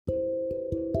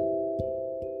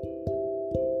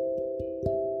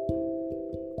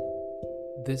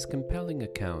This compelling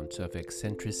account of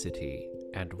eccentricity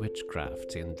and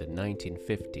witchcraft in the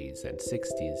 1950s and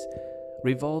 60s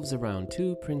revolves around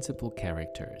two principal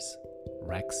characters: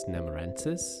 Rex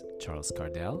Nemorensis, Charles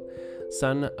Cardell,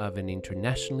 son of an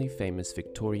internationally famous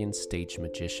Victorian stage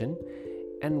magician,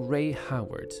 and Ray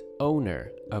Howard,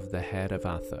 owner of the Head of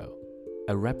Atho,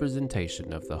 a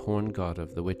representation of the horn god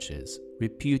of the witches,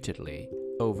 reputedly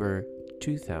over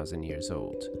 2,000 years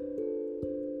old.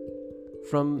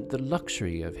 From the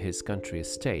luxury of his country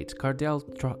estate, Cardell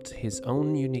trod his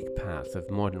own unique path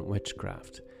of modern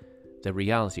witchcraft, the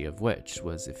reality of which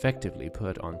was effectively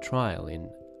put on trial in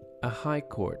a High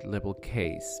Court libel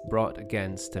case brought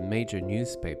against a major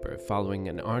newspaper following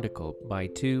an article by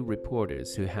two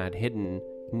reporters who had hidden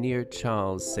near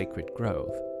Charles' sacred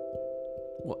grove.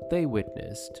 What they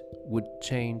witnessed would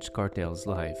change Cardell's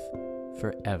life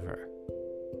forever.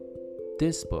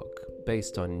 This book,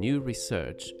 based on new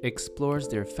research, explores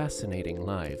their fascinating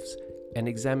lives and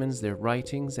examines their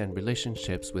writings and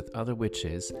relationships with other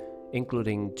witches,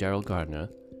 including Gerald Gardner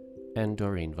and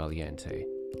Doreen Valiente.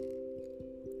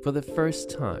 For the first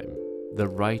time, the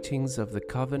writings of the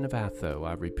Coven of Atho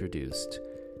are reproduced.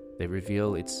 They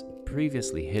reveal its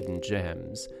previously hidden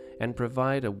gems and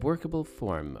provide a workable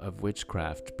form of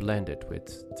witchcraft blended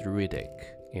with druidic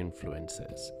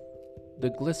influences. The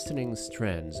glistening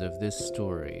strands of this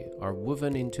story are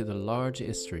woven into the large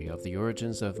history of the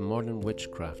origins of modern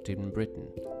witchcraft in Britain.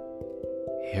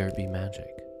 Here be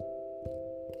magic.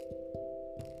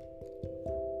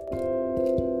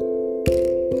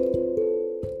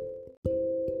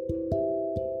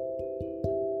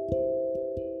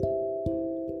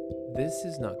 This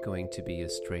is not going to be a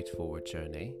straightforward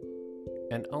journey,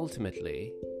 and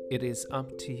ultimately, it is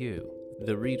up to you,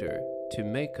 the reader, to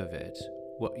make of it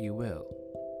what you will.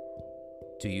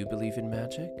 Do you believe in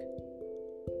magic?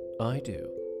 I do.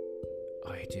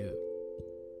 I do.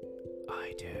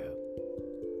 I do.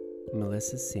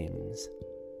 Melissa Sims.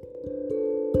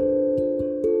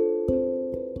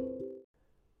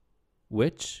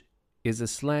 Witch is a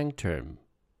slang term,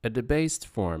 a debased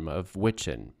form of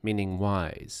witchen, meaning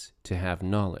wise, to have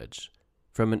knowledge,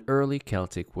 from an early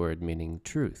Celtic word meaning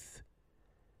truth.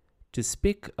 To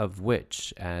speak of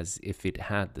witch as if it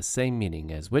had the same meaning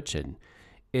as witchen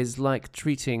is like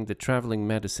treating the traveling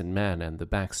medicine man and the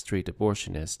backstreet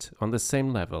abortionist on the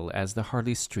same level as the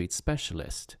Harley Street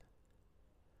specialist.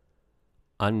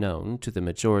 Unknown to the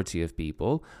majority of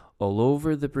people, all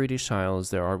over the British Isles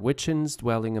there are witchens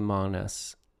dwelling among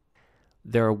us.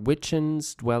 There are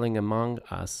witchens dwelling among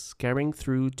us, carrying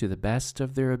through to the best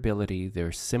of their ability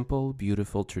their simple,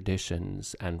 beautiful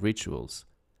traditions and rituals,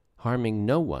 harming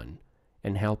no one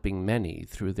and helping many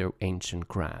through their ancient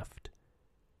craft.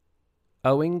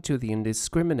 Owing to the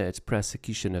indiscriminate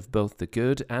persecution of both the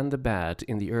good and the bad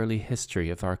in the early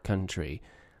history of our country,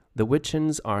 the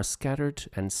witchens are scattered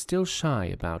and still shy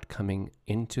about coming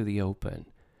into the open,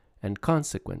 and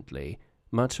consequently,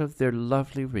 much of their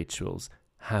lovely rituals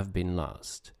have been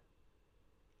lost.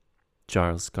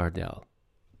 Charles Cardell.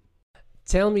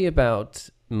 Tell me about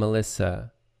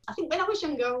Melissa. I think when I was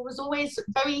younger, I was always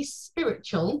very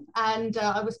spiritual, and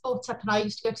I was brought up, and I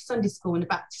used to go to Sunday school in a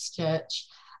Baptist church,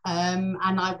 and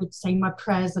I would say my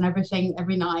prayers and everything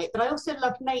every night. But I also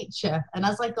loved nature, and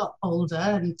as I got older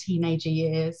and teenager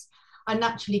years, I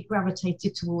naturally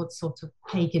gravitated towards sort of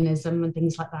paganism and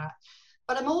things like that.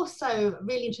 But I'm also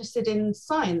really interested in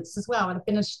science as well, and I've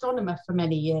been an astronomer for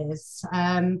many years.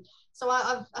 So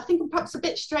I think I'm perhaps a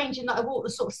bit strange in that I walk the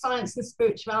sort of science and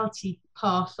spirituality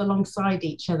path alongside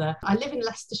each other. I live in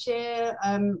Leicestershire.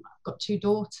 I've got two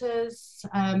daughters.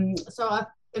 So I've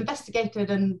investigated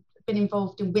and been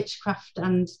involved in witchcraft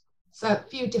and so a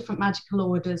few different magical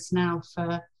orders now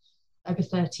for over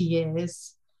 30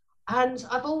 years. And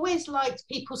I've always liked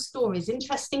people's stories,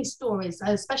 interesting stories,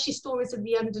 especially stories of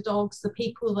the underdogs, the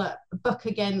people that buck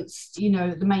against,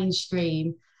 the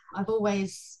mainstream. I've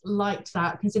always liked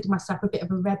that. I considered myself a bit of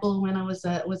a rebel when I was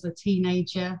a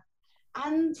teenager.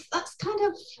 And that's kind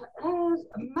of,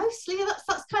 mostly,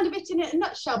 that's kind of it in a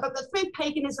nutshell. But through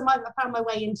paganism, I found my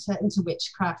way into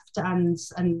witchcraft and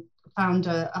found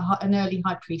an early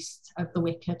high priest of the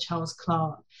Wicca, Charles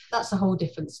Clark. That's a whole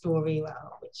different story,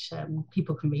 which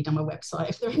people can read on my website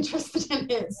if they're interested in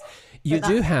it. You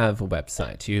do have a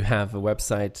website. You have a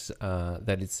website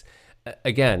that is,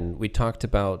 again, we talked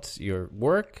about your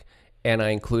work, and I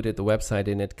included the website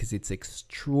in it because it's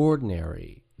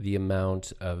extraordinary, the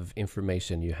amount of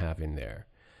information you have in there.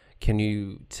 Can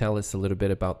you tell us a little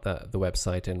bit about the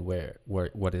website and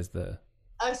what is the...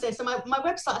 Okay, so my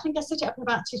website, I think I set it up in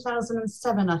about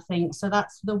 2007, I think. So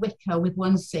that's the Wicker with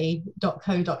one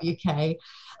C.co.uk.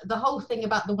 The whole thing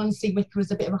about the one C Wicker is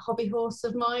a bit of a hobby horse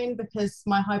of mine because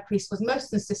my high priest was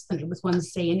most insistent it was one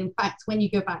C. And in fact, when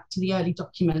you go back to the early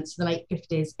documents, the late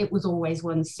 50s, it was always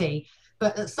one C.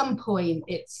 But at some point,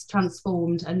 it's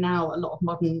transformed, and now a lot of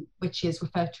modern witches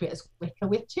refer to it as Wicca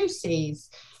with two C's.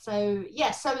 So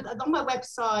yeah, so on my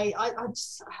website, I've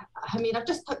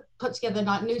just put together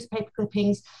like newspaper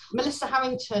clippings. Melissa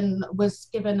Harrington was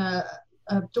given a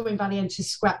Doreen Valiente's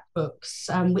scrapbooks,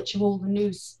 which are all the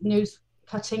news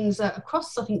cuttings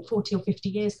across, I think, 40 or 50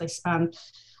 years they span.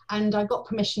 And I got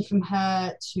permission from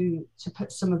her to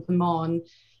put some of them on.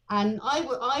 And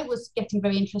I was getting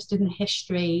very interested in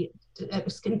history. It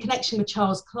was in connection with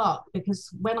Charles Clarke, because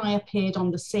when I appeared on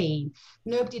the scene,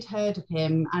 nobody had heard of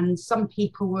him. And some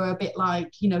people were a bit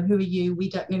like, who are you? We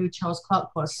don't know who Charles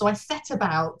Clarke was. So I set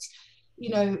about,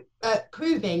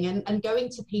 proving and going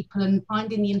to people and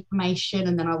finding the information.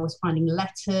 And then I was finding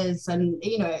letters and,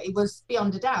 it was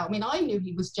beyond a doubt. I mean, I knew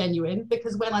he was genuine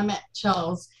because when I met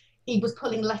Charles, he was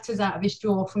pulling letters out of his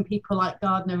drawer from people like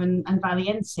Gardner and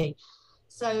Valiente.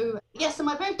 So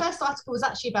my very first article was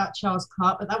actually about Charles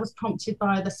Clarke, but that was prompted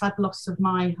by the sad loss of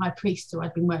my high priest who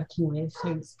I'd been working with,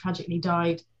 who tragically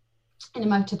died in a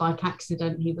motorbike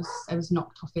accident. He was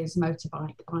knocked off his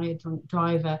motorbike by a drunk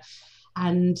driver.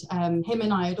 And him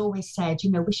and I had always said,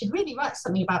 we should really write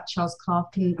something about Charles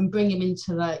Clarke and bring him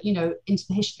into the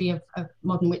history of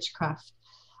modern witchcraft.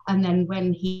 And then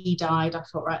when he died, I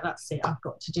thought, right, that's it, I've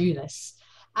got to do this.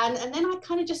 And then I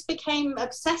kind of just became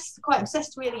quite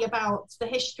obsessed really about the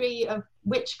history of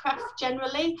witchcraft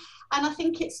generally. And I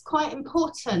think it's quite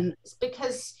important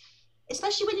because,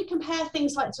 especially when you compare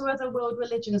things like to other world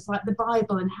religions like the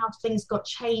Bible and how things got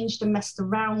changed and messed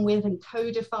around with and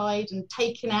codified and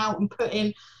taken out and put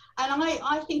in. And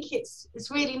I think it's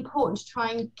really important to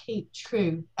try and keep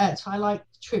true. So I like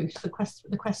truth, the quest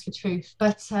for truth.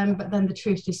 But then the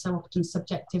truth is so often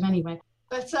subjective anyway.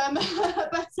 But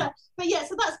yeah,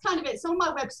 so that's kind of it. So on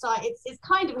my website, it's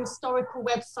kind of a historical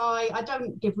website. I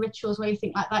don't give rituals or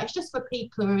anything like that. It's just for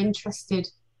people who are interested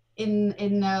in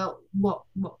what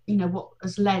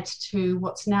has led to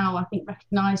what's now, I think,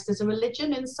 recognised as a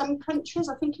religion in some countries.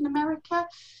 I think in America,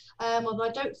 although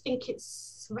I don't think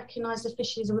it's recognised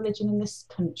officially as a religion in this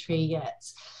country yet.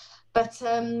 But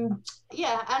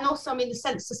yeah, and also, I mean, the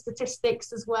census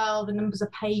statistics as well, the numbers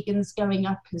of pagans going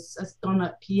up has gone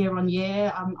up year on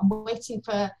year. I'm waiting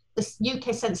for this.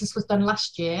 UK census was done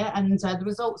last year and the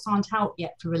results aren't out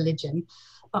yet for religion,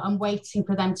 but I'm waiting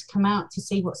for them to come out to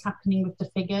see what's happening with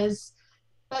the figures.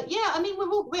 But yeah, I mean,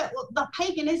 we're the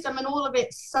paganism and all of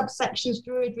its subsections,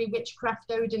 Druidry, witchcraft,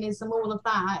 Odinism, all of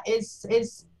that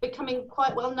is becoming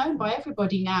quite well known by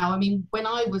everybody now. I mean, when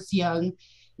I was young,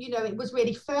 it was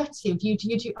really furtive.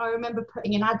 I remember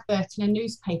putting an advert in a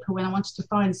newspaper when I wanted to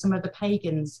find some of the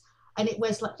pagans, and it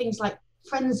was like things like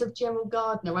Friends of Gerald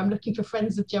Gardner. I'm looking for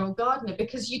Friends of Gerald Gardner,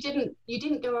 because you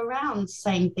didn't go around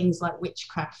saying things like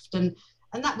witchcraft, and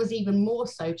that was even more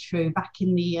so true back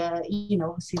in the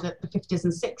obviously the 50s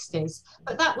and 60s,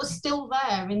 but that was still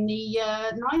there in the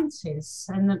 90s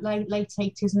and the late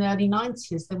 80s and early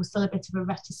 90s. There was still a bit of a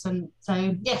reticence.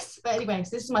 So yes, but anyway,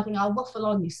 so this is my thing. I'll waffle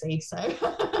on, you see. So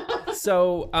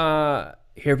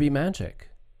Here Be Magic.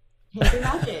 Here Be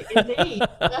Magic, indeed.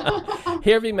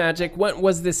 Here Be Magic. When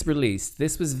was this released?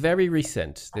 This was very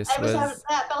recent. It was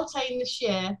at Beltane this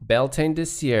year. Beltane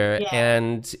this year, yeah.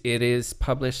 And it is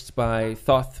published by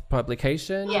Thoth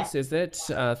Publications, yeah. Is it?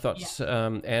 Thoth,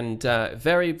 yeah. And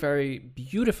very, very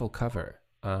beautiful cover.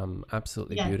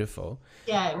 Absolutely beautiful.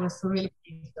 Yeah, it was really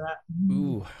pleased for that.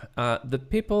 Ooh, the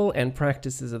people and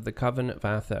practices of the Coven of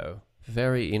Atho.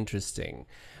 Very interesting.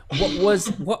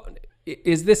 What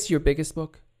is this your biggest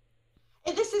book?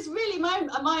 This is really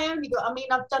my only book. I mean,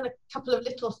 I've done a couple of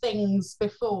little things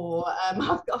before. I've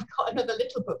got another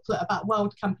little booklet about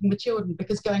wild camping with children,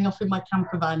 because going off in my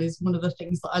camper van is one of the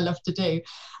things that I love to do,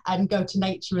 and go to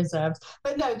nature reserves.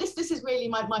 But no, this is really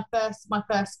my first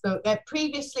book.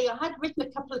 Previously, I had written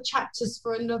a couple of chapters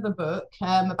for another book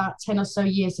about 10 or so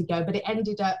years ago, but it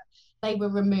ended up, they were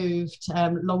removed.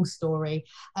 Long story.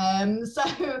 So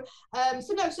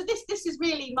this is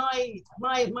really my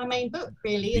main book.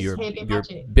 Really, is Here Be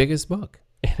Magic. Your biggest book.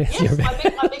 Yes,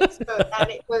 my biggest book, and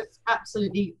it was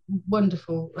absolutely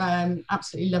wonderful.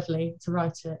 Absolutely lovely to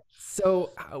write it.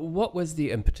 So, what was the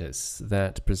impetus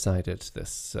that presided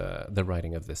this the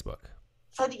writing of this book?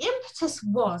 So the impetus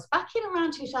was back in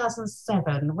around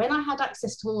 2007, when I had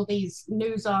access to all these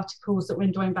news articles that were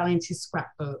in Doreen Valiente's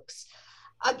scrapbooks.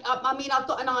 I mean, I've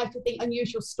got an eye for the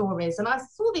unusual stories, and I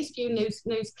saw these few news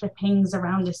clippings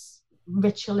around this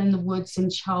ritual in the woods in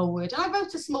Charwood. And I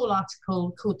wrote a small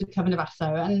article called The Coven of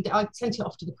Atho, and I sent it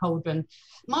off to the Cauldron.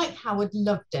 Mike Howard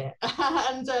loved it.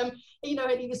 And,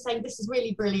 and he was saying, this is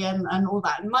really brilliant and all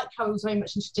that. And Mike Howard was very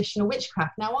much in traditional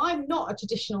witchcraft. Now, I'm not a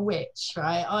traditional witch,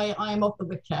 right? I am of the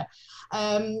Wicca.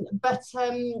 But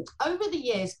over the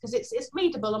years, because it's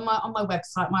readable on my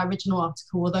website, my original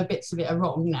article, although bits of it are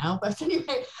wrong now. But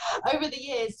anyway, over the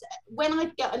years, when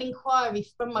I'd get an inquiry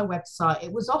from my website,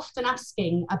 it was often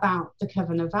asking about the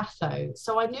Coven of Atho.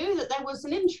 So I knew that there was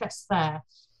an interest there.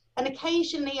 And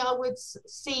occasionally I would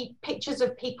see pictures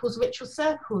of people's ritual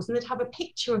circles, and they'd have a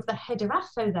picture of the head of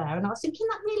Atho there. And I was thinking,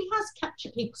 that really has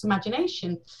captured people's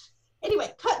imagination.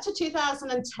 Anyway, cut to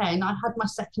 2010, I had my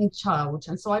second child.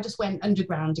 And so I just went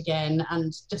underground again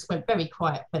and just went very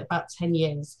quiet for about 10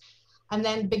 years. And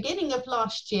then beginning of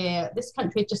last year, this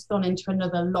country had just gone into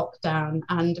another lockdown.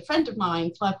 And a friend of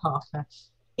mine, Clive Harker,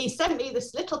 he sent me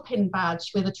this little pin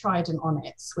badge with a trident on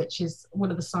it, which is one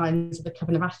of the signs of the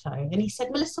Coven of Atho. And he said,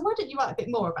 Melissa, why don't you write a bit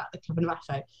more about the Coven of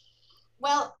Atho?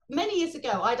 Well, many years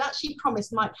ago, I'd actually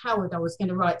promised Mike Howard I was going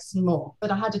to write some more,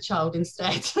 but I had a child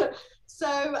instead. So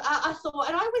I thought,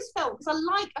 and I always felt, because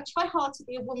I try hard to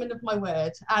be a woman of my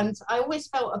word. And I always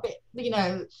felt a bit,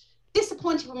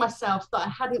 disappointed with myself that I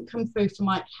hadn't come through for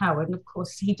Mike Howard. And of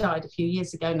course, he died a few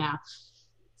years ago now.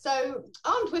 So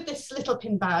armed with this little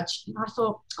pin badge, I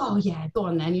thought, oh yeah, go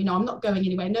on then. I'm not going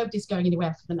anywhere. Nobody's going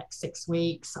anywhere for the next 6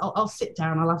 weeks. I'll sit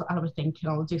down, I'll have a think,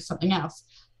 and I'll do something else.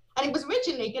 And it was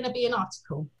originally going to be an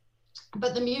article,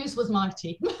 but the muse was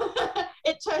mighty.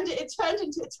 It turned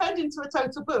into a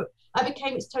total book. I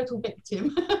became its total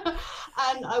victim.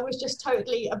 And I was just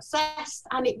totally obsessed.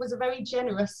 And it was a very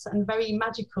generous and very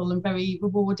magical and very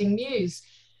rewarding muse.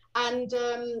 And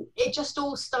it just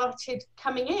all started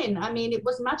coming in. I mean, it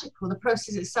was magical. The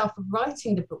process itself of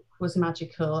writing the book was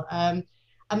magical.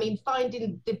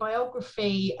 Finding the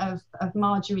biography of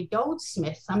Marjorie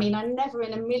Goldsmith, I never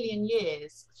in a million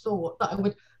years thought that I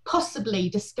would possibly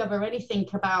discover anything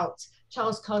about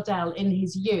Charles Cardell in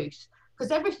his youth,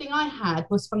 because everything I had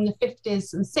was from the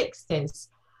 50s and 60s.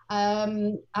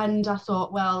 And I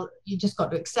thought, well, you just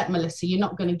got to accept, Melissa, you're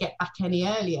not going to get back any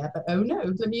earlier. But oh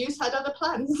no, the muse had other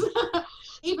plans.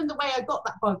 Even the way I got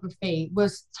that biography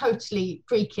was totally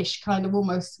freakish, kind of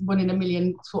almost one in a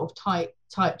million sort of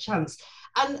type chance.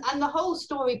 And the whole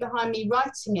story behind me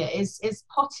writing it is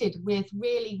potted with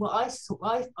really what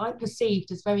I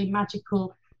perceived as very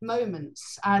magical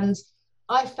moments. And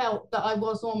I felt that I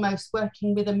was almost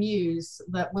working with a muse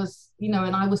that was,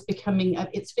 and I was becoming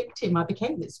its victim. I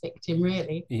became its victim,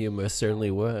 really. You most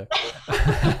certainly were. So,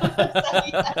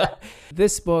 yeah.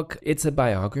 This book, it's a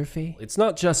biography. It's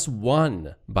not just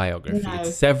one biography, No.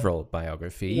 It's several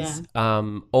biographies.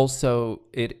 Yeah. Also,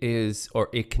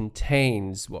 it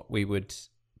contains what we would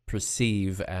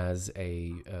perceive as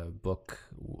a book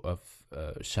of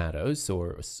shadows,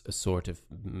 or a sort of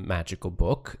magical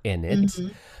book in it. Mm-hmm.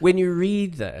 When you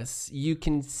read this, you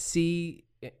can see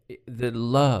the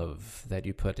love that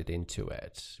you put it into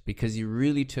it, because you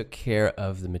really took care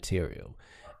of the material.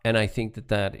 And I think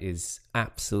that is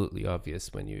absolutely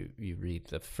obvious when you read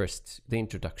the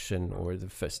introduction, or the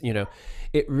first,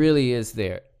 it really is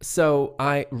there. So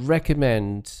I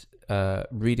recommend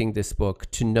reading this book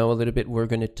to know a little bit. We're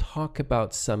going to talk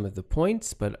about some of the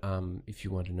points, but if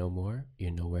you want to know more,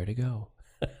 you know where to go.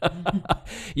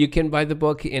 You can buy the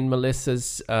book in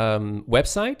Melissa's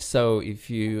website. So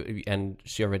and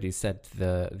she already said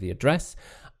the address.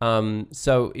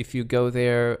 So if you go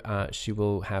there, she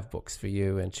will have books for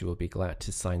you, and she will be glad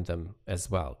to sign them as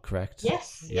well, correct?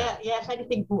 Yes, yeah. If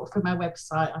anything bought from my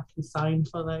website, I can sign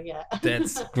for them, yeah.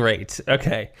 That's great.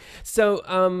 Okay.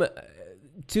 So,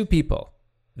 two people,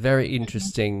 very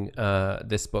interesting.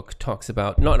 This book talks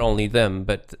about not only them,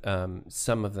 but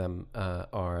some of them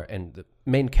are, and the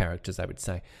main characters, I would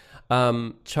say.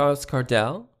 Charles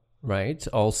Cardell, right,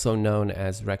 also known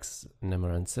as Rex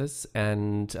Nemorensis,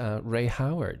 and Ray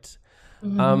Howard.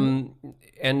 Mm-hmm.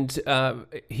 And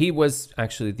he was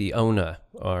actually the owner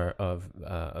of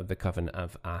the Coven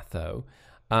of Atho.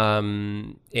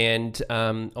 And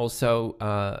also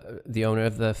the owner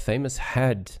of the famous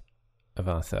head of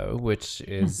Atho, which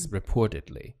is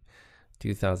reportedly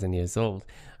 2,000 years old.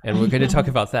 And we're going to talk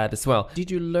about that as well. Did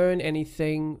you learn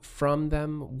anything from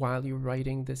them while you're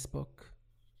writing this book?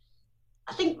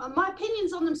 I think my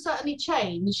opinions on them certainly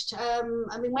changed.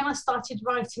 When I started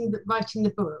writing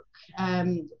the book,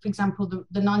 for example, the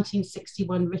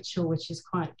 1961 ritual, which is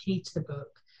quite key to the book,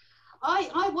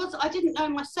 I didn't know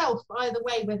myself either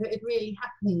way whether it really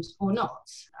happened or not.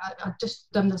 I'd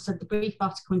just done the brief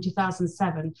article in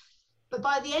 2007. But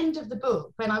by the end of the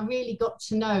book, when I really got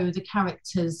to know the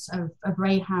characters of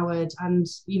Ray Howard and,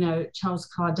 Charles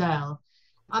Cardell,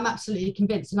 I'm absolutely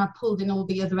convinced, and I've pulled in all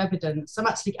the other evidence. I'm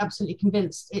actually absolutely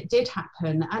convinced it did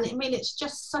happen. And I mean, it's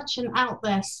just such an out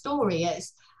there story.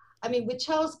 With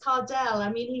Charles Cardell,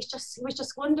 he was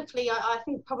just wonderfully, I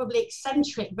think, probably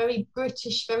eccentric, very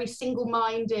British, very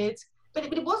single-minded. But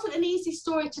it wasn't an easy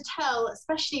story to tell,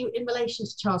 especially in relation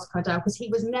to Charles Cardell, because he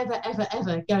was never, ever,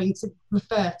 ever going to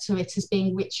refer to it as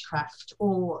being witchcraft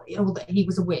or that he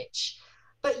was a witch.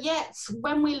 But yet,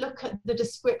 when we look at the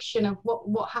description of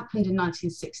what happened in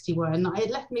 1961, it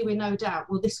left me with no doubt,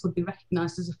 well, this would be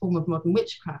recognised as a form of modern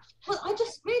witchcraft. Well, I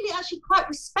just really actually quite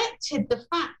respected the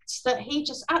fact that he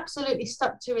just absolutely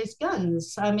stuck to his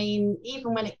guns. I mean,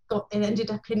 even when it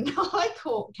ended up in a High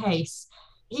Court case,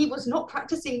 he was not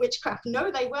practicing witchcraft.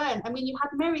 No, they weren't. I mean, you had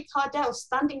Mary Cardell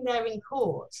standing there in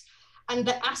court and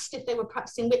they asked if they were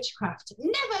practicing witchcraft.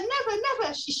 Never, never,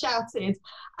 never, she shouted.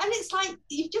 And it's like,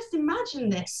 you just imagine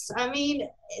this. I mean,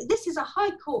 this is a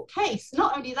High Court case.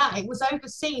 Not only that, it was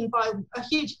overseen by a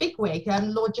huge bigwig,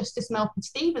 Lord Justice Melford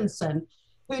Stevenson,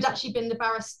 who'd actually been the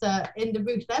barrister in the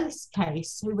Ruth Ellis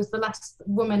case, who was the last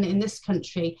woman in this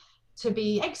country to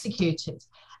be executed.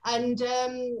 And,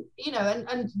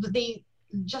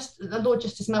 Lord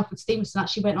Justice Melford Stevenson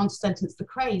actually went on to sentence the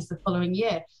Crays the following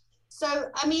year. So,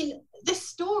 I mean, this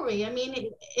story,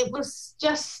 it was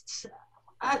just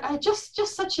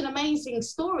such an amazing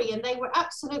story, and they were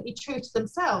absolutely true to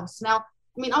themselves. Now,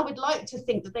 I would like to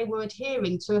think that they were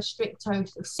adhering to a strict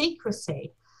oath of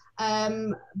secrecy,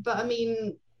 but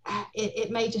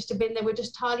it may just have been they were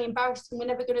just highly embarrassed and were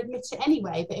never going to admit it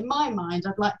anyway. But in my mind,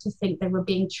 I'd like to think they were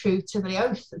being true to the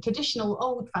oath, the traditional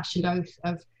old-fashioned oath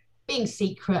of being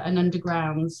secret and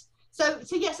underground. So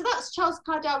that's Charles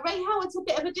Cardell. Ray Howard's a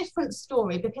bit of a different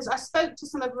story, because I spoke to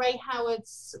some of Ray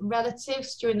Howard's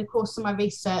relatives during the course of my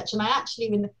research, and I actually,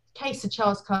 in the case of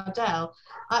Charles Cardell,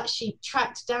 I actually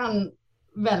tracked down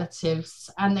relatives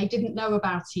and they didn't know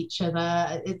about each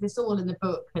other. It's all in the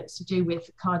book that's to do with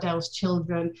Cardell's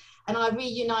children, and I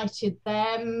reunited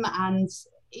them, and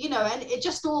it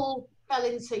just all fell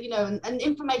into, and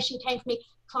information came to me.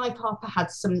 Clive Harper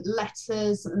had some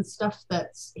letters and stuff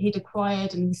that he'd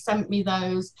acquired, and he sent me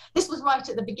those. This was right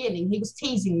at the beginning. He was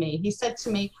teasing me. He said to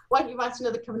me, "Why don't you write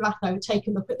another Cymratho? Take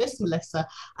a look at this, Melissa."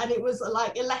 And it was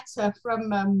like a letter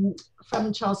from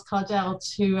Charles Cardell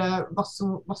to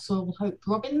Russell Hope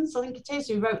Robbins, I think it is,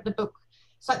 who wrote the book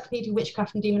Encyclopedia of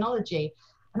Witchcraft and Demonology.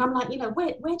 And I'm like,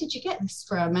 where did you get this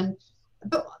from?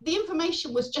 But the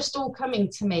information was just all coming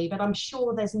to me, but I'm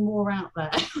sure there's more out there.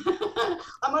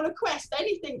 I'm on a quest.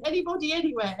 Anything, anybody,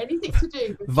 anywhere, anything to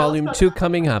do. Volume 2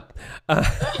 coming up.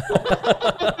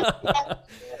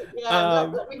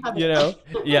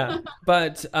 Yeah.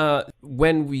 But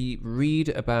when we read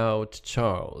about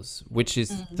Charles, which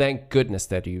is thank goodness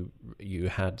that you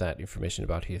had that information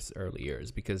about his early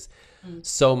years, because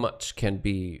so much can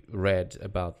be read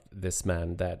about this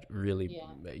man that really,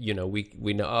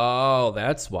 we know, oh,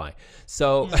 that's why.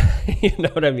 So, you know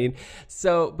what I mean?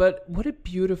 So, but what a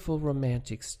beautiful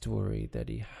romantic story that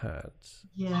he had.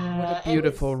 Yeah. What a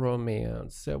beautiful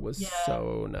romance. That was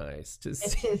so nice to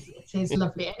see. It is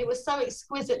lovely. And it was so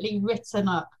exquisitely written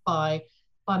up by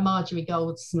Marjorie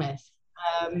Goldsmith.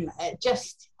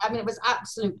 It was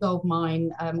absolute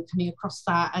goldmine coming across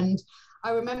that. And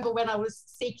I remember when I was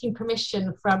seeking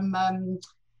permission from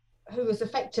who was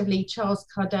effectively Charles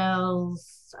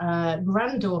Cardell's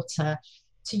granddaughter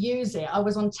to use it, I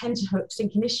was on tenterhooks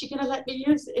thinking, is she going to let me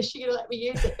use it? Is she going to let me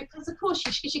use it? Because of course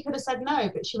she could have said no,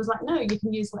 but she was like, no, you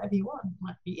can use whatever you want. I'm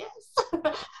like, yes.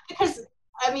 Because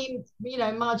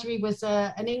Marjorie was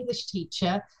an English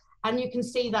teacher, and you can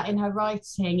see that in her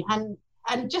writing.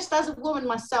 And just as a woman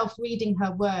myself, reading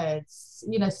her words,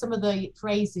 some of the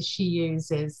phrases she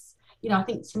uses, I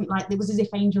think something like, it was as if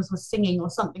angels were singing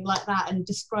or something like that, and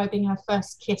describing her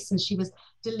first kiss, and she was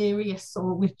delirious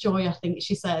or with joy, I think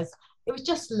she says. It was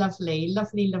just lovely,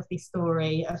 lovely, lovely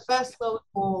story. A First World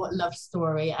War love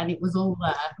story, and it was all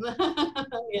there.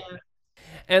 Yeah.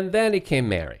 And then it came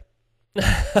Mary.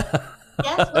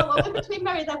 Yes, well, in between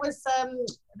Mary, there was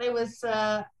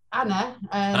Anna.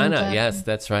 And, Anna, yes,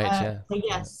 that's right. Anna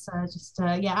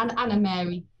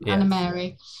Mary. Yes. Anna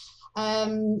Mary.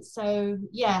 So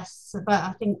yes, but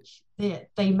I think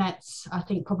they met, I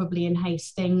think, probably in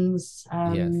Hastings,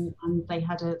 and they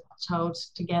had a child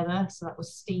together, so that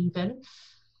was Stephen.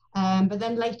 But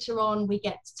then later on we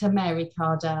get to Mary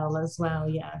Cardell as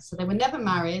well. So they were never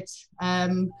married.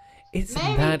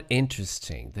 Isn't that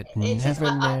interesting that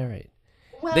never married?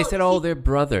 Well, they said, they're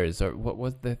brothers, or what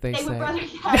was that they said? Were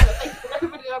brothers, yeah, but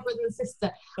everybody are brother and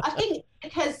sister. I think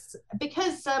because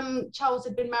Charles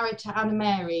had been married to Anna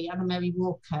Mary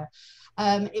Walker.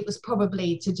 It was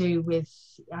probably to do with,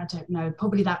 I don't know,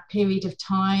 probably that period of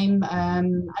time,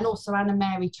 and also Anna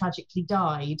Mary tragically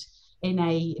died in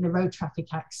a road traffic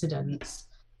accident.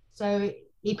 So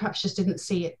he perhaps just didn't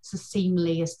see it so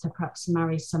seemly as to perhaps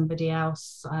marry somebody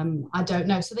else. I don't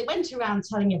know. So they went around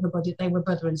telling everybody they were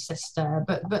brother and sister,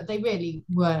 but they really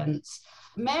weren't.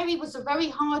 Mary was a very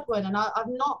hard one, and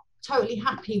I'm not totally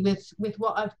happy with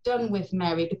what I've done with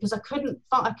Mary, because I couldn't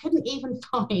even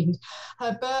find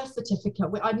her birth certificate.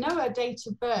 I know her date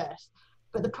of birth,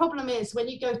 but the problem is when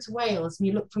you go to Wales and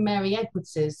you look for Mary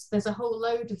Edwards's, there's a whole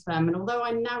load of them, and although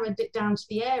I narrowed it down to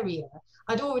the area,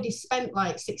 I'd already spent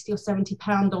like £60 or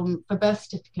 £70 on for birth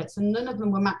certificates, and none of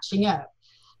them were matching up.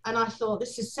 And I thought,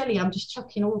 this is silly. I'm just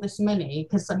chucking all this money,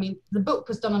 because I mean, the book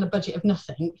was done on a budget of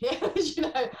nothing. You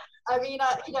know, I mean,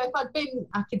 if I'd been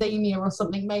academia or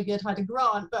something, maybe I'd had a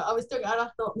grant. But I was doing it, and I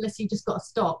thought, Melissa, you just got to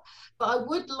stop. But I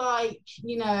would like,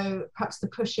 perhaps to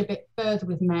push a bit further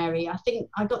with Mary. I think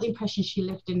I got the impression she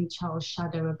lived in Charles'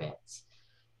 shadow a bit.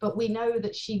 But we know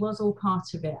that she was all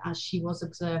part of it, as she was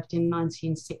observed in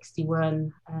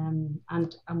 1961, and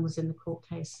was in the court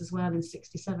case as well in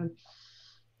 67.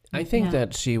 I think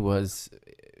that she was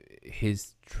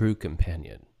his true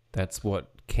companion. That's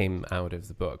what came out of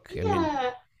the book.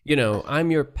 I mean,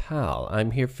 I'm your pal.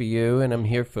 I'm here for you, and I'm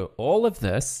here for all of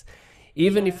this,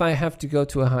 even if I have to go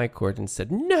to a high court and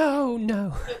said, no.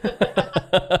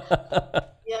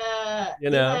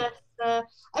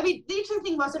 I mean, the interesting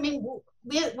thing was, I mean,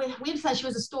 we understand she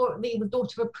was the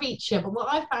daughter of a preacher, but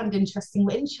what I found interesting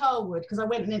in Charlwood, because I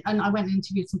went and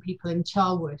interviewed some people in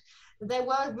Charlwood, there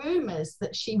were rumours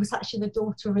that she was actually the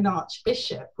daughter of an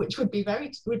archbishop, which would be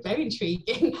very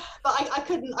intriguing. But I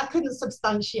couldn't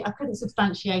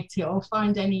substantiate it or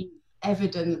find any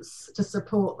evidence to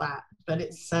support that. But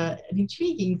it's an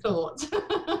intriguing thought.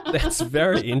 That's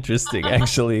very interesting,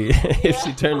 actually. If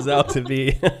she turns out to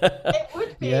be, it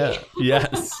would be. Yeah.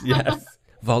 Yes.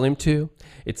 Volume 2.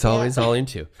 It's always Volume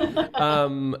 2.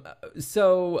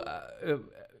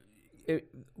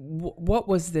 What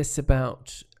was this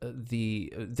about?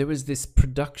 There was this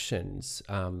productions,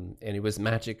 and it was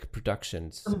Magic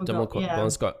Productions, Magic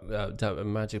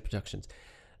Productions,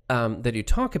 that you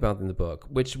talk about in the book,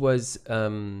 which was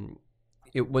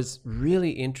it was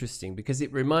really interesting because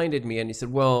it reminded me, and he said,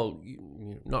 well,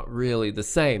 not really the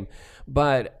same,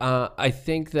 but I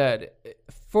think that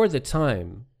for the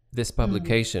time, this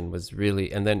publication was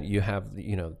really, and then you have,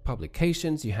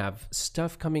 publications, you have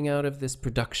stuff coming out of this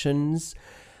productions.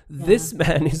 Yeah. This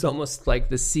man is almost like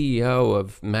the CEO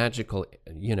of Magical,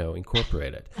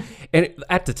 Incorporated. And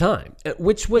at the time,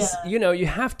 which was, you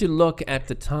have to look at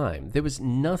the time. There was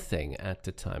nothing at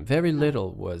the time. Very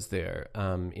little was there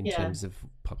in terms of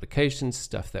publications,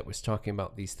 stuff that was talking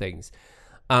about these things.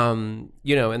 And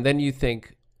then you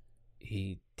think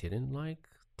he didn't like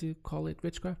to call it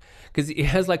witchcraft, because he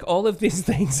has like all of these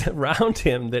things around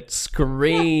him that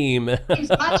scream. It's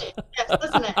magic, yes,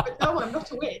 doesn't it? But no, I'm not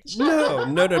a witch. No.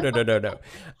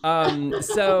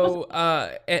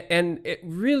 And it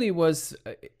really was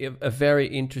a very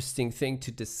interesting thing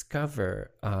to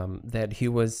discover, that he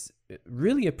was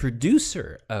really a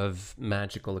producer of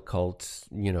magical occult,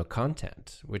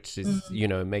 content, which is,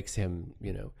 it makes him,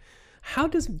 how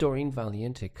does Doreen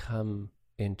Valiente come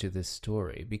into this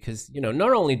story? Because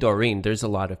not only Doreen, there's a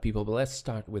lot of people, but let's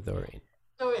start with Doreen.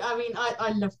 I mean,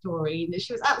 I love Doreen.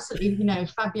 She was absolutely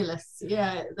fabulous. She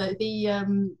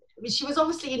was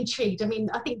obviously intrigued. I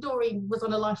mean, I think Doreen was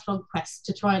on a lifelong quest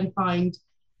to try and find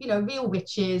real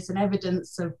witches and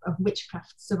evidence of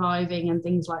witchcraft surviving and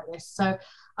things like this. So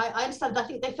I understand. I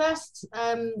think I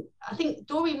think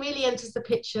Doreen really enters the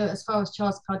picture as far as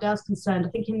Charles Cardell's concerned. I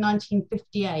think in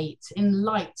 1958 in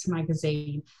Light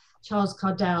magazine, Charles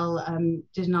Cardell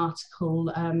did an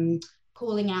article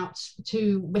calling out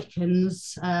to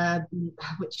Wiccans,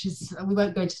 which is, we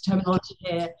won't go into terminology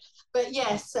here, but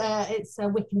yes, it's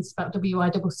Wiccan spelled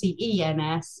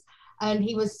Wiccens, and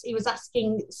he was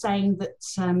asking, saying that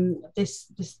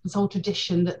this whole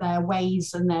tradition, that their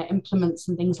ways and their implements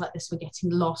and things like this were getting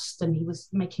lost, and he was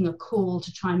making a call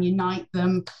to try and unite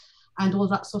them and all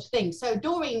that sort of thing. So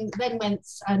Doreen then went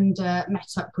and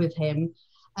met up with him.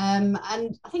 And I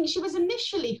think she was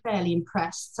initially fairly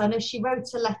impressed. So I know she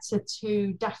wrote a letter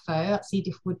to Daffo, that's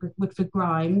Edith Woodford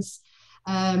Grimes,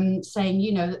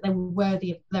 saying, that they were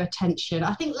worthy of their attention.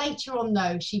 I think later on,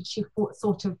 though, she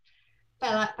sort of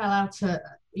fell out.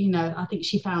 I think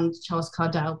she found Charles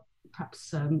Cardell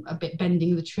perhaps a bit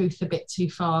bending the truth a bit too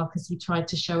far, because he tried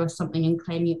to show her something and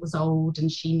claiming it was old,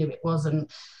 and she knew it wasn't.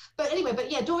 but anyway,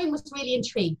 but yeah, Doreen was really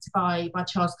intrigued by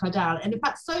Charles Cardell, and in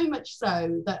fact, so much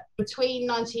so that between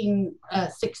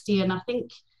 1960 and I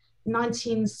think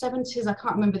 1970s, I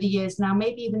can't remember the years now,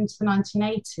 maybe even into the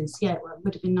 1980s. Yeah, it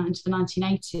would have been into the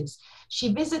 1980s.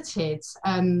 She visited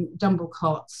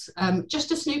Dumblecott just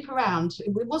to snoop around.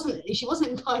 She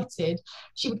wasn't invited.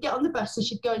 She would get on the bus and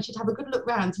she'd go and she'd have a good look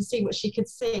round to see what she could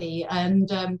see. And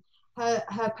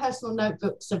her personal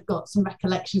notebooks have got some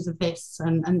recollections of this,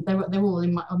 and they're all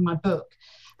on my book.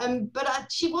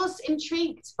 But she was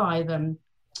intrigued by them.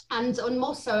 And on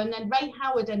more so, and then Ray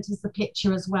Howard enters the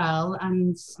picture as well.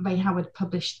 And Ray Howard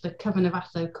published the Coven of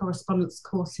Atho correspondence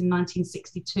course in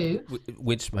 1962.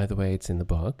 Which, by the way, it's in the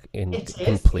book. It is,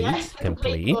 complete, yes,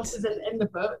 complete courses in the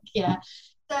book, yeah.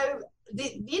 So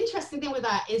the interesting thing with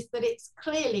that is that it's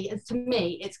clearly, to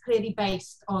me, it's clearly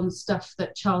based on stuff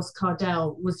that Charles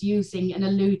Cardell was using and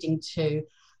alluding to.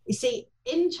 You see,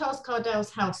 in Charles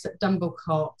Cardell's house at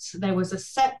Dumblecott, there was a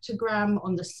septogram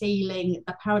on the ceiling.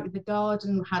 Apparently the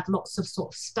garden had lots of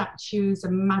sort of statues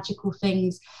and magical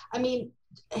things. I mean,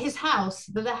 his house,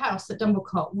 the house at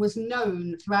Dumblecott, was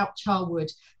known throughout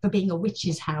Charwood for being a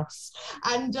witch's house.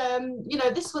 And, you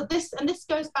know, this goes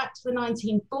back to the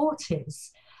 1940s.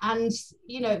 And,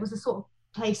 you know, it was a sort of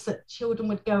place that children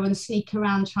would go and sneak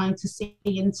around trying to see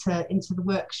into the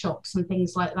workshops and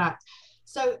things like that.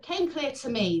 So it came clear to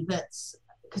me that,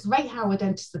 because Ray Howard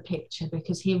enters the picture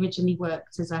because he originally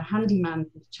worked as a handyman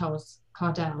with Charles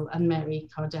Cardell and Mary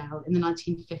Cardell in the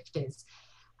 1950s.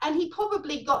 And he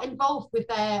probably got involved with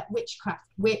their witchcraft,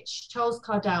 which Charles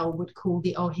Cardell would call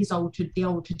the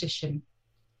old tradition.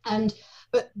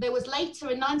 But there was later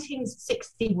in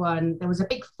 1961, there was a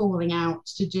big falling out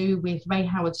to do with Ray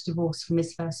Howard's divorce from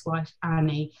his first wife,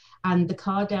 Annie, and the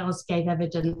Cardells gave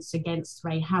evidence against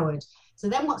Ray Howard. So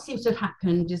then what seems to have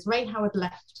happened is Ray Howard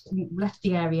left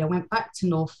the area, went back to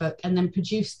Norfolk, and then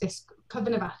produced this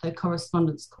Coven of Atho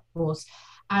correspondence course,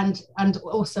 and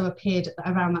also appeared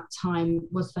around that time,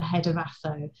 was the head of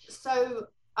Atho. So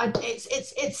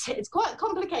it's quite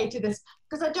complicated, this,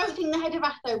 because I don't think the head of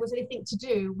Atho was anything to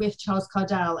do with Charles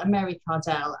Cardell and Mary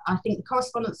Cardell. I think the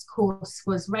correspondence course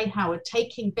was Ray Howard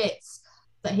taking bits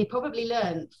that he probably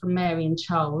learned from Mary and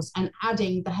Charles and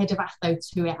adding the head of Atho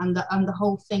to it, and the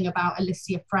whole thing about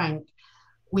Alicia Frank,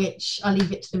 which I'll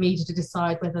leave it to the reader to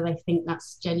decide whether they think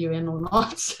that's genuine or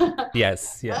not.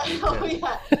 Yes, yeah. So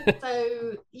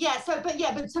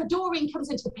Doreen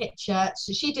comes into the picture.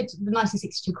 So she did the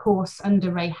 1962 course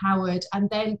under Ray Howard, and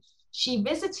then she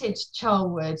visited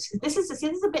Charwood. This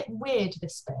is a bit weird,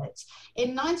 this bit.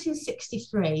 In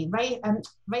 1963, Ray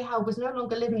Howard was no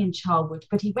longer living in Charwood,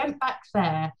 but he went back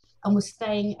there and was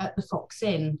staying at the Fox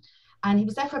Inn. And he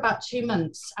was there for about 2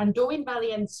 months. And Doreen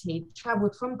Valiente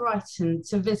travelled from Brighton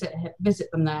to visit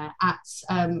them there at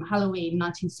Halloween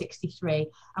 1963.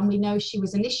 And we know she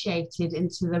was initiated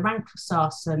into the rank of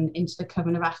Sarsen, into the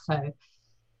Coven of Atho.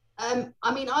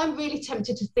 I mean, I'm really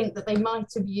tempted to think that they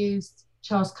might have used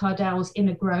Charles Cardell's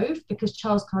Inner Grove, because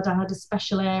Charles Cardell had a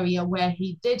special area where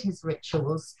he did his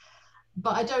rituals.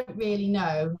 But I don't really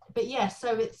know. But yeah,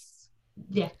 so it's,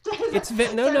 yeah. It's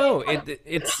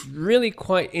really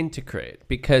quite intricate,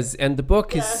 and the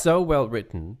book is so well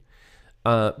written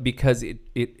because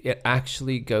it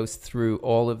actually goes through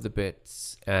all of the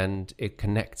bits and it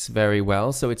connects very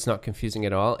well, so it's not confusing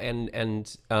at all.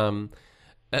 And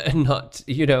not,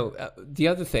 you know, the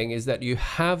other thing is that you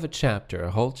have a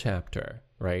whole chapter,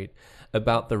 right,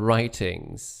 about the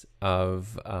writings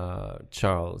of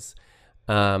Charles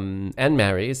and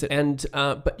Mary's,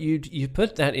 but you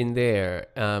put that in there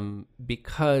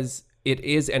because it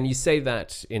is, and you say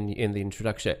that in the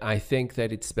introduction. I think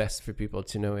that it's best for people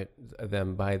to know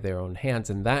them by their own hands,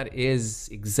 and that is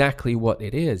exactly what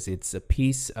it is. It's a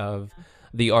piece of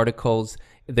the articles.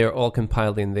 They're all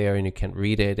compiled in there, and you can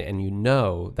read it, and you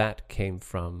know that came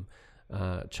from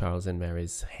Charles and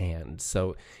Mary's hand.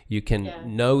 So you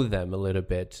can know them a little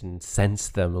bit and sense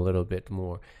them a little bit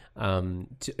more.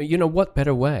 You know, what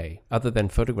better way, other than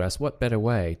photographs, what better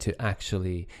way to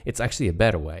actually, it's actually a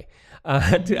better way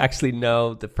to actually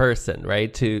know the person,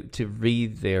 right? To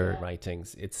read their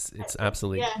writings. It's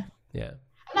absolutely, yeah.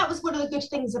 And that was one of the good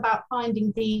things about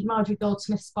finding the Marjorie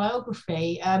Goldsmith's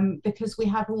biography, because we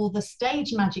have all the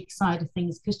stage magic side of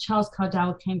things, because Charles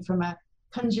Cardell came from a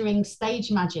conjuring stage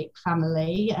magic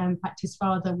family. In fact, his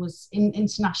father was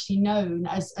internationally known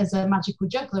as a magical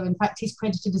juggler. In fact, he's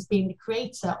credited as being the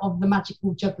creator of the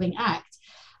magical juggling act.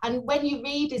 And when you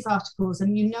read his articles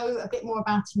and you know a bit more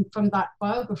about him from that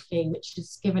biography, which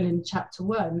is given in chapter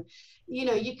 1, you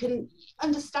know, you can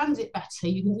understand it better.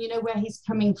 You know where he's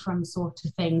coming from, sort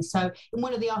of thing. So in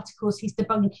one of the articles, he's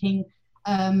debunking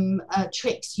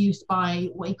tricks used by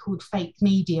what he called fake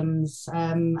mediums,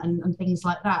 and things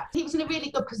like that. He was in a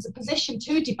really good position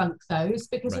to debunk those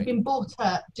because he'd been brought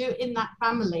up in that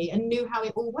family and knew how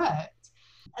it all worked.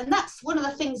 And that's one of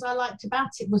the things I liked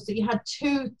about it, was that you had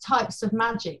two types of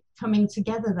magic coming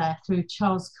together there through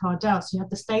Charles Cardell. So you had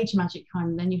the stage magic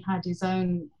kind, and then you had his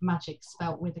own magic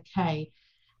spelt with a K.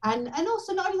 And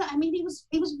also, not only that, I mean, he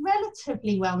was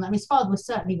relatively well known. His father was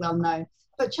certainly well known,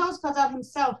 but Charles Cardell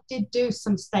himself did do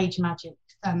some stage magic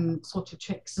sort of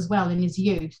tricks as well in his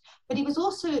youth. But he was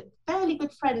also fairly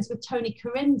good friends with Tony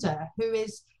Corinda, who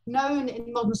is known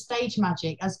in modern stage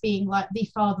magic as being like the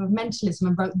father of mentalism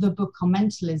and wrote the book on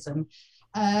mentalism.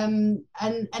 And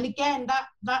again,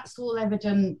 that's all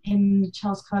evident in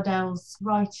Charles Cardell's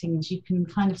writings. You can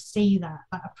kind of see that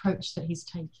approach that he's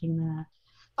taking there.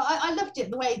 But I loved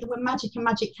it, the way that when magic and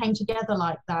magic came together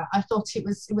like that. I thought it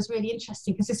was really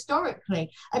interesting because historically,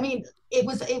 I mean, they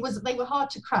were hard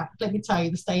to crack, let me tell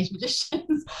you, the stage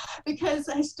magicians, because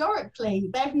historically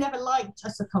they've never liked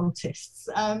us occultists.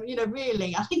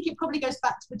 Really, I think it probably goes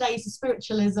back to the days of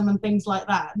spiritualism and things like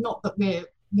that. Not that we're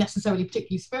necessarily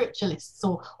particularly spiritualists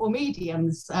or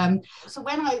mediums. So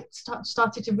when I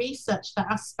started to research that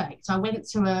aspect, I went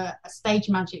to a stage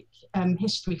magic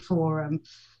history forum.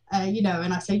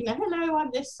 And I say, hello,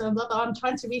 I'm this, I'm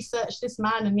trying to research this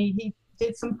man, and he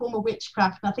did some form of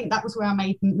witchcraft. And I think that was where I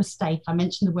made the mistake. I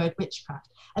mentioned the word witchcraft,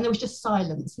 and there was just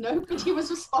silence. Nobody was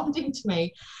responding to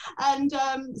me. And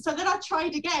so then I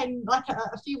tried again, like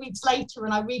a few weeks later,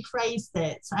 and I rephrased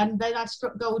it. And then I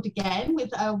struck gold again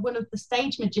with one of the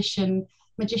stage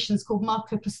magicians called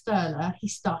Marco Pasterla. He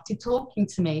started talking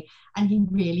to me, and he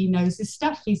really knows his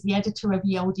stuff. He's the editor of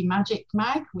Ye Olde Magic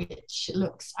Mag, which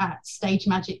looks at stage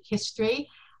magic history,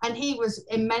 and he was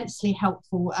immensely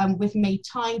helpful with me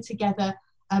tying together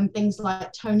things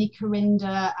like Tony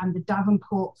Corinda and the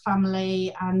Davenport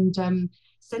family, and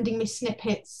sending me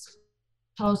snippets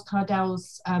Charles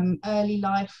Cardell's early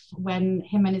life, when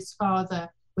him and his father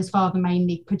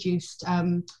mainly produced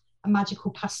a magical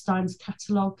pastimes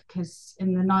catalogue, because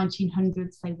in the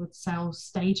 1900s they would sell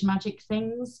stage magic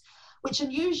things, which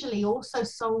unusually also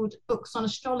sold books on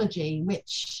astrology,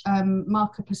 which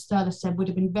Marco Pasterla said would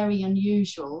have been very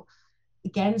unusual.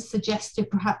 Again, suggestive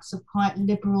perhaps of quite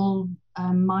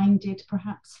liberal-minded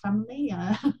perhaps family.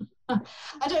 I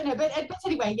don't know, but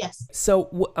anyway, yes.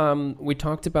 So we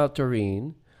talked about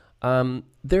Doreen.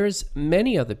 There's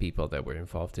many other people that were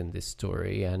involved in this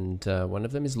story, and one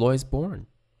of them is Lois Bourne,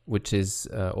 which is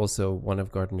also one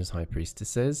of Gardner's high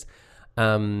priestesses,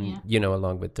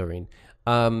 along with Doreen,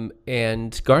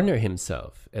 and Gardner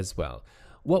himself as well.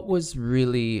 What was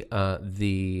really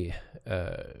the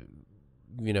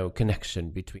connection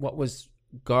between, what was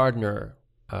Gardner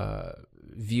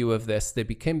view of this? They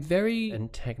became very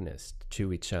antagonist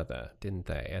to each other, didn't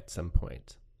they, at some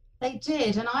point? They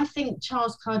did, and I think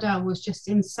Charles Cardell was just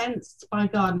incensed by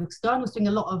Gardner, because Gardner was doing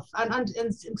a lot of, and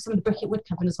some of the Bricket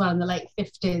Woodcoven as well in the late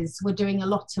 50s were doing a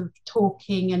lot of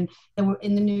talking, and they were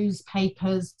in the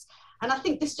newspapers. And I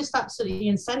think this just absolutely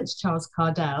incensed Charles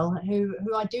Cardell, who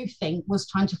I do think was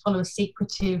trying to follow a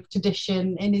secretive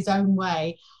tradition in his own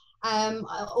way.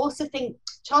 I also think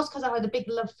Charles Cardell had a big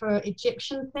love for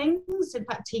Egyptian things. In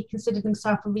fact, he considered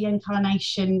himself a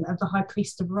reincarnation of the High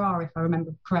Priest of Ra, if I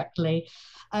remember correctly.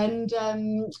 And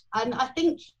I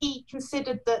think he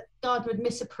considered that Gardner had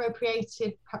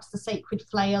misappropriated perhaps the sacred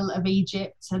flail of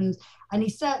Egypt, and he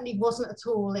certainly wasn't at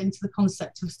all into the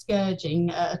concept of scourging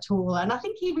at all. And I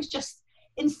think he was just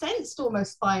incensed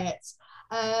almost by it.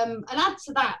 And add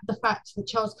to that the fact that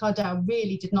Charles Cardell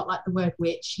really did not like the word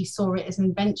witch. He saw it as an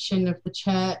invention of the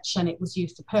church, and it was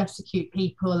used to persecute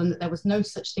people, and that there was no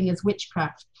such thing as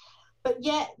witchcraft. But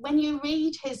yet, when you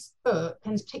read his book,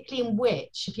 and particularly in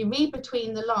Witch, if you read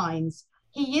between the lines,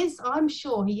 I'm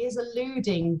sure he is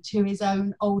alluding to his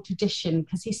own old tradition,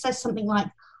 because he says something like,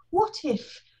 what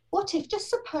if, just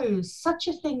suppose such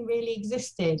a thing really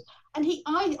existed? And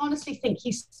I honestly think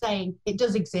he's saying it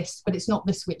does exist, but it's not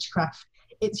this witchcraft.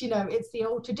 It's the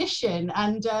old tradition,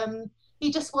 and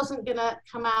he just wasn't going to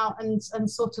come out and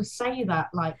sort of say that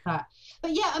like that.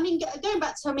 But yeah, I mean, going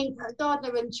back to,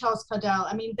 Gardner and Charles Cardell,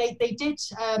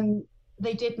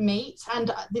 they did meet,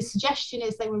 and the suggestion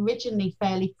is they were originally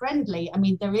fairly friendly.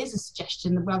 There is a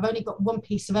suggestion that I've only got one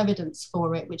piece of evidence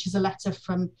for it, which is a letter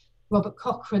from Robert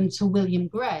Cochrane to William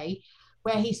Gray,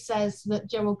 where he says that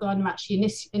Gerald Gardner actually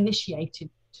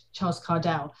initiated Charles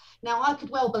Cardell. Now, I could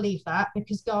well believe that,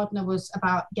 because Gardner was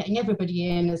about getting everybody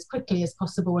in as quickly as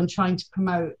possible and trying to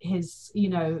promote his,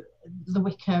 the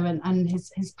Wicca and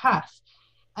his path.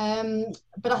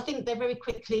 But I think they very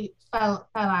quickly fell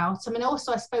out. I mean,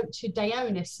 also I spoke to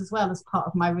Dionis as well as part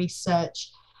of my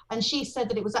research, and she said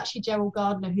that it was actually Gerald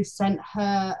Gardner who sent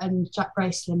her and Jack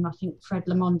Bracelin, I think Fred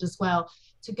Lamond as well,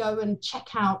 to go and check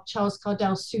out Charles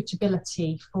Cardell's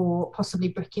suitability for possibly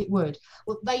Bricket Wood.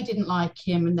 Well, they didn't like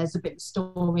him, and there's a bit of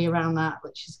story around that,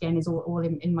 which is, again, is all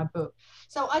in my book.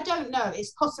 So I don't know.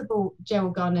 It's possible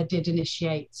Gerald Gardner did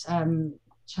initiate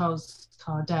Charles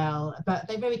Cardell, but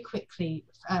they very quickly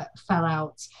fell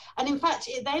out. And in fact,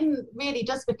 it then really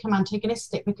does become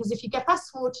antagonistic, because if you get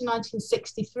fast forward to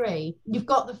 1963, you've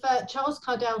got the Charles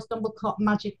Cardell's Dumblecot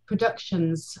Magic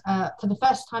Productions, for the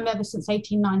first time ever since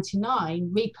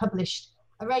 1899, republished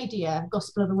Aradia,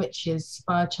 Gospel of the Witches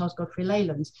by Charles Godfrey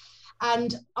Leland.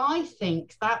 And I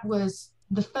think that was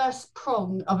the first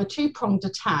prong of a two-pronged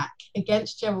attack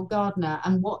against Gerald Gardner.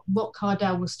 And what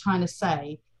Cardell was trying to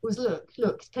say was, look,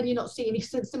 can you not see any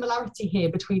similarity here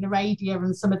between Aradia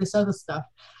and some of this other stuff?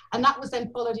 And that was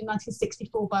then followed in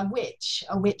 1964 by Witch,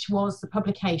 which was the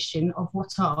publication of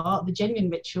what are the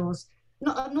genuine rituals,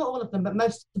 not all of them, but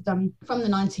most of them from the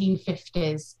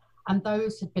 1950s. And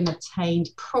those had been obtained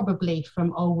probably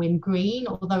from Olwyn Green,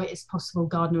 although it is possible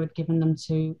Gardner had given them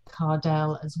to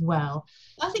Cardell as well.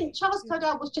 I think Charles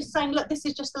Cardell was just saying, look, this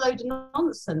is just a load of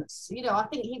nonsense. You know, I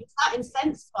think he was that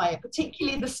incensed by it,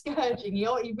 particularly the scourging.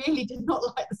 He really did not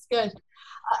like the scourging.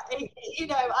 You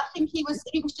know, I think he was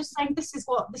just saying, this is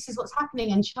what's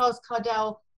happening. And Charles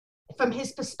Cardell, from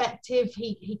his perspective,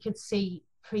 he could see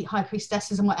high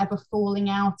priestesses and whatever falling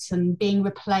out and being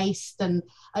replaced and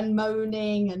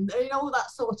moaning and all that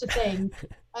sort of thing.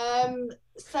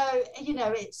 So, you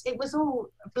know, it was all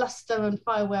bluster and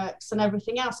fireworks and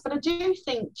everything else. But I do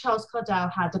think Charles Cardell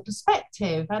had a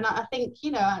perspective. And I think,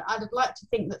 you know, I'd like to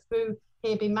think that through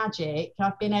Here Be Magic,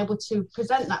 I've been able to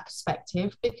present that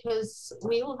perspective, because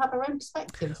we all have our own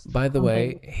perspectives. By the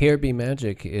way, Here Be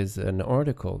Magic is an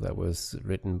article that was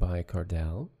written by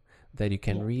Cardell that you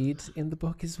can read in the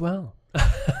book as well. Yes,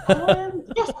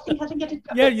 I think I did.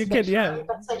 Yeah, you can. Yeah,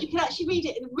 but you can actually read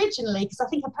it originally, because I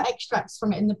think I put extracts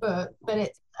from it in the book.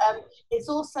 But it's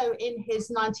also in his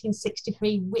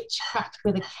 1963 Witchcraft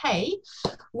with a K,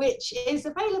 which is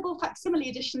available. Facsimile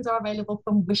editions are available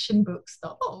from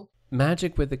wishandbooks.org.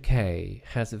 Magic with a K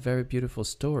has a very beautiful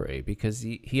story, because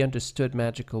he understood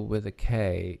magical with a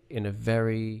K in a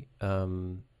very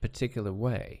particular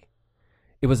way.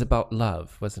 It was about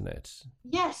love, wasn't it?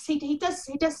 Yes, he does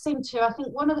seem to. I think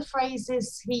one of the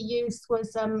phrases he used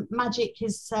was magic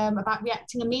is about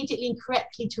reacting immediately and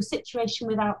correctly to a situation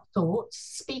without thought,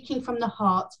 speaking from the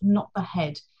heart, not the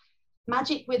head.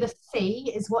 Magic with a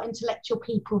C is what intellectual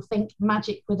people think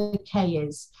magic with a K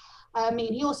is. I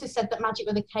mean, he also said that magic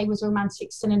with a K was a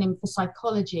romantic synonym for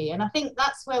psychology. And I think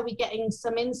that's where we're getting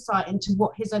some insight into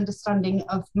what his understanding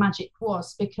of magic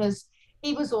was, because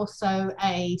he was also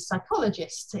a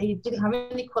psychologist. He didn't have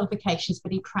any qualifications,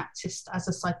 but he practiced as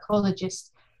a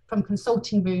psychologist from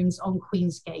consulting rooms on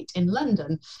Queensgate in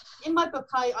London. In my book,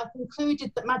 I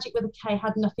concluded that magic with a K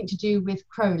had nothing to do with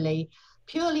Crowley,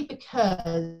 purely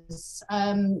because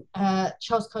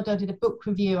Charles Cardell did a book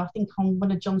review, I think, on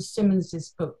one of John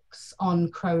Simmons's books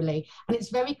on Crowley. And it's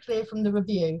very clear from the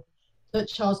review that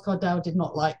Charles Cardell did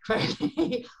not like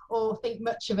Crowley or think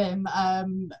much of him. I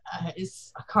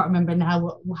can't remember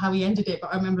now how he ended it,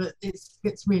 but I remember it's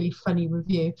really funny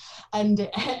review, and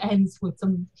it ends with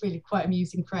some really quite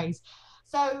amusing phrase.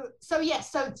 So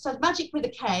magic with a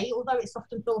K, although it's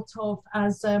often thought of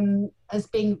as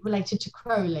being related to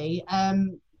Crowley,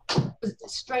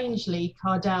 strangely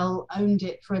Cardell owned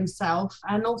it for himself,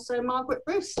 and also Margaret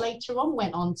Bruce later on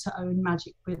went on to own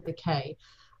magic with a K.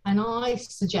 And I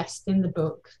suggest in the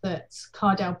book that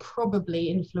Cardell probably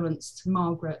influenced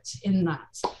Margaret in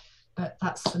that, but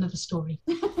that's another story.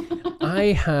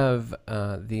 I have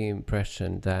the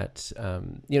impression that,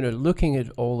 looking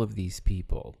at all of these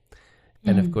people,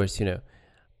 and of course,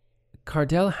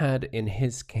 Cardell had in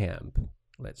his camp,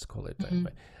 let's call it that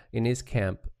way, in his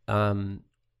camp,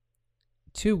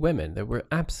 two women that were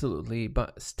absolutely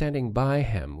standing by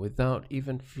him without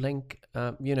even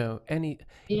any.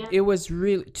 Yeah. It was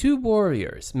really two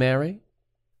warriors, Mary,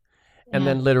 and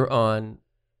then later on,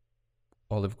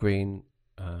 Olive Green.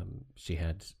 She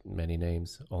had many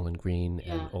names, Olive Green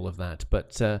and all of that,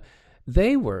 but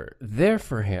they were there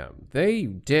for him. They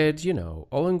did,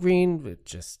 Olive Green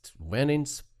just went in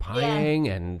spying,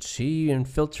 and she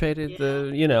infiltrated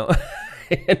the,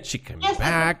 and she came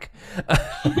back.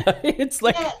 It's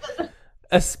like,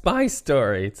 a spy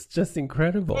story. It's just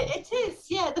incredible. It is,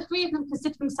 yeah. The three of them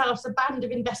consider themselves a band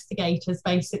of investigators,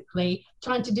 basically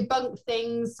trying to debunk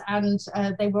things, and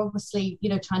they were obviously,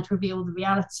 trying to reveal the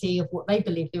reality of what they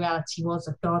believed the reality was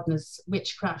of Gardner's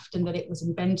witchcraft, and that it was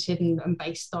invented and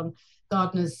based on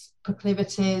Gardner's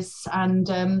proclivities, and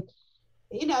and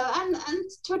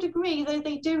to a degree,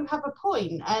 they do have a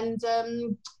point, and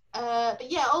but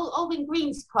yeah, Olwen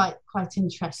Green's quite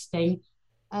interesting.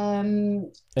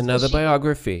 Another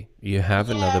biography. You have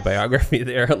another biography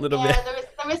there a little bit.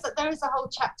 There is a whole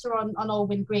chapter on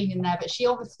Olwen Green in there, but she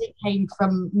obviously came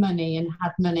from money and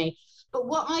had money. But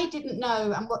what I didn't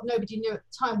know, and what nobody knew at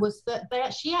the time, was that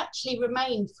she actually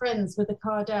remained friends with the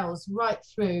Cardells right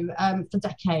through for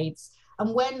decades.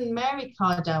 And when Mary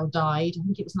Cardell died, I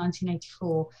think it was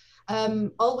 1984,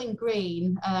 Olwen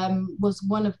Green was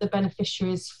one of the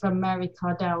beneficiaries from Mary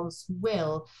Cardell's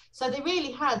will. So they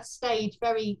really had stayed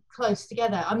very close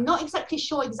together. I'm not exactly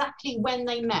sure when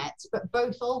they met, but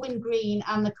both Olwen Green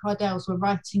and the Cardells were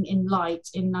writing in Light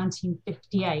in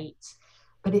 1958.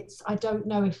 But I don't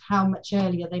know how much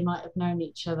earlier they might have known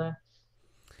each other.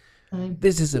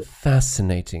 This is a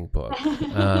fascinating book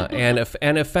and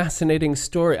a fascinating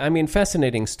story. I mean,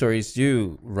 fascinating stories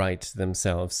do write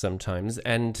themselves sometimes.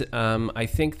 And I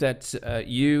think that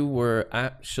you were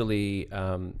actually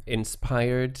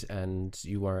inspired, and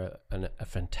you are a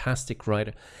fantastic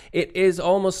writer. It is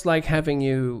almost like having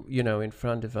you, in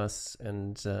front of us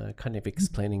and kind of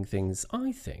explaining things.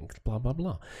 I think, blah, blah,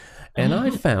 blah. And I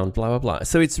found blah, blah, blah.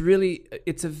 So it's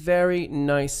a very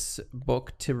nice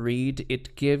book to read.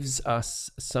 It gives us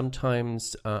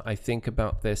sometimes, I think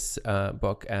about this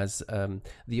book as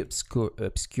the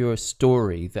obscure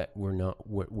story that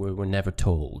we're never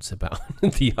told about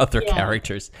the other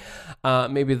characters,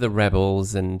 maybe the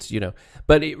rebels, and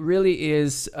but it really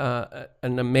is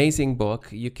an amazing book.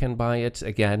 You can buy it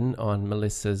again on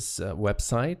Melissa's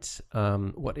website.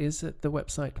 What is it? The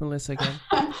website, Melissa, again?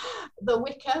 The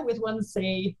Wicker with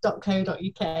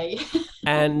 1c.co.uk.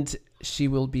 And she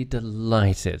will be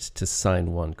delighted to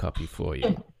sign one copy for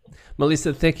you.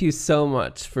 Melissa, thank you so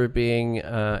much for being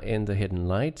in The Hidden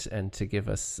Light, and to give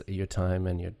us your time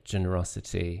and your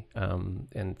generosity.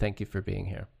 And thank you for being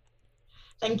here.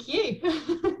 Thank you.